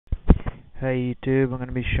Hey YouTube, I'm going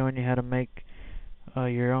to be showing you how to make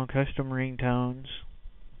your own custom ringtones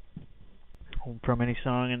from any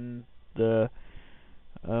song, and the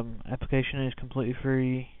application is completely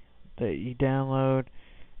free that you download.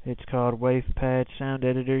 It's called Wavepad Sound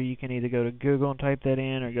Editor. You can either go to Google and type that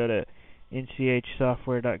in, or go to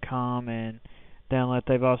nchsoftware.com and download.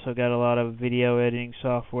 They've also got a lot of video editing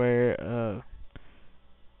software,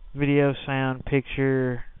 video, sound,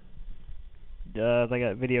 picture. They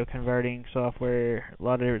got video converting software, a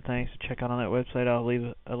lot of different things to check out on that website. I'll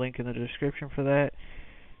leave a link in the description for that,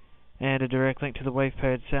 and a direct link to the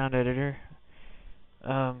Wavepad Sound Editor.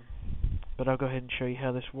 But I'll go ahead and show you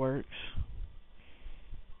how this works.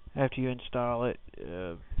 After you install it,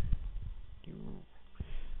 you're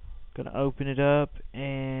going to open it up,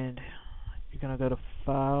 and you're going to go to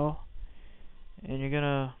File, and you're going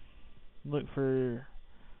to look for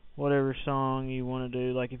whatever song you want to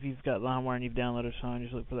do. Like if you've got LimeWire and you've downloaded a song,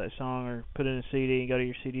 just look for that song, or put it in a CD and go to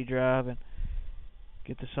your CD drive and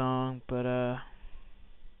get the song. But I'm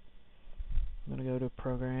going to go to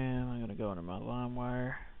Program. I'm going to go under my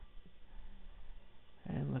LimeWire,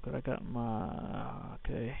 and look what I got in my...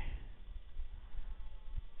 Okay.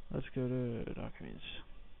 Let's go to Documents.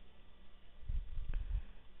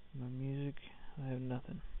 My music. I have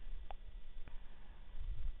nothing.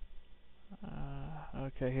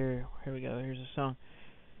 Okay, here we go. Here's a song.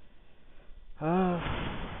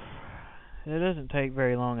 It doesn't take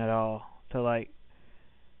very long at all to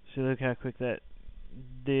see. Look how quick that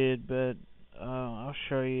did. But I'll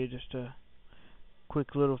show you just a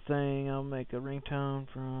quick little thing. I'll make a ringtone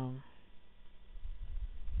from.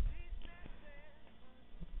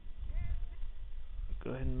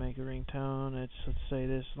 Go ahead and make a ringtone. Let's say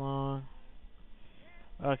this long.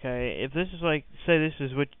 Okay, if this is say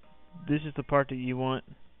this is the part that you want.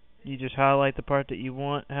 You just highlight the part that you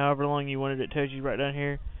want, however long you want it. It tells you right down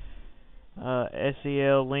here,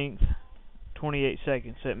 SEL length 28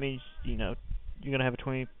 seconds. That means you're gonna have a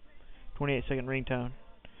 28 second ringtone.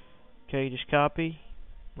 Okay, just copy,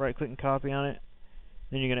 right click and copy on it.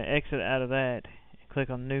 Then you're gonna exit out of that and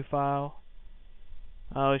click on New File.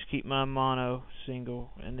 I always keep my mono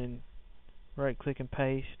single, and then right click and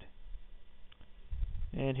paste.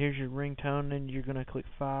 And here's your ringtone, and you're gonna click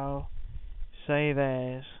File, Save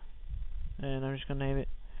As, and I'm just gonna name it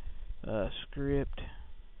Script,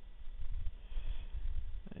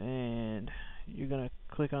 and you're gonna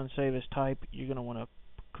click on Save As Type. You're gonna want to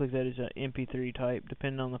click that as an MP3 type,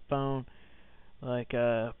 depending on the phone. Like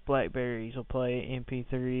Blackberries will play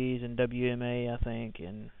MP3s and WMA, I think,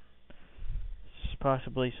 and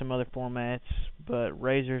possibly some other formats, but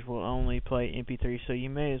Razors will only play MP3, so you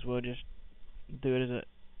may as well just do it as a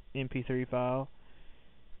MP3 file.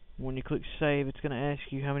 When you click save, it's going to ask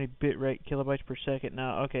you how many bitrate kilobytes per second.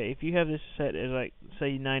 Now, okay, if you have this set as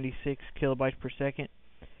say 96 kilobytes per second,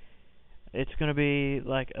 it's going to be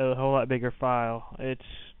like a whole lot bigger file. It's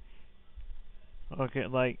okay,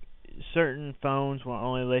 like certain phones will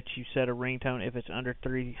only let you set a ringtone if it's under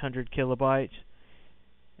 300 kilobytes,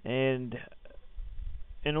 and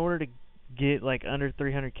in order to get under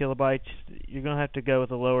 300 kilobytes, you're going to have to go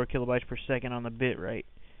with a lower kilobytes per second on the bit rate.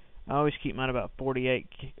 I always keep mine about 48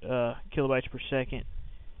 kilobytes per second.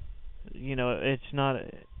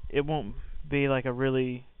 It won't be like a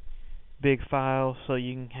really big file, so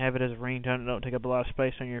you can have it as a ringtone. It don't take up a lot of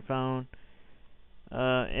space on your phone,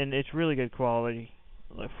 and it's really good quality.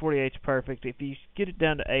 Like 48's perfect. If you get it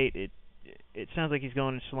down to 8, it sounds like he's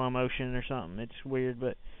going in slow motion or something. It's weird,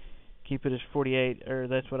 but keep it as 48, or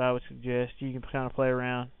that's what I would suggest. You can kind of play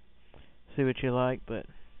around, see what you like. But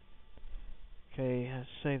okay, let's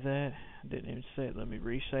save that. Didn't even save it. Let me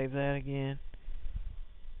resave that again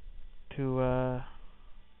to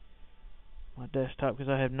my desktop, because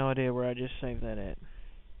I have no idea where I just saved that at.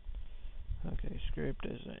 Okay, script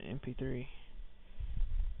as an MP3.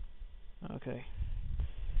 Okay.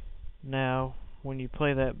 Now, when you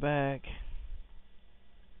play that back,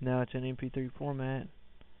 now it's in MP3 format.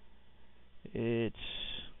 It's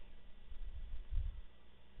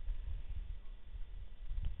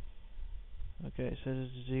okay, it says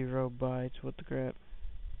 0 bytes. What the crap?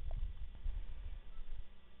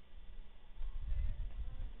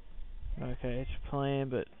 Okay, it's playing,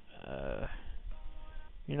 but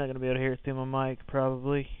you're not going to be able to hear it through my mic,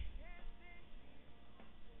 probably.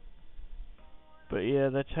 But yeah,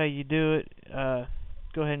 that's how you do it. Go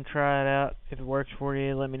ahead and try it out. If it works for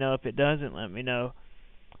you, let me know. If it doesn't, let me know.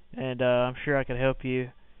 And I'm sure I could help you,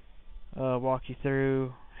 walk you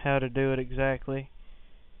through how to do it exactly.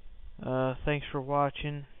 Thanks for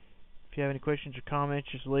watching. If you have any questions or comments,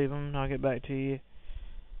 just leave them and I'll get back to you.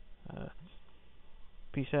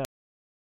 Peace out.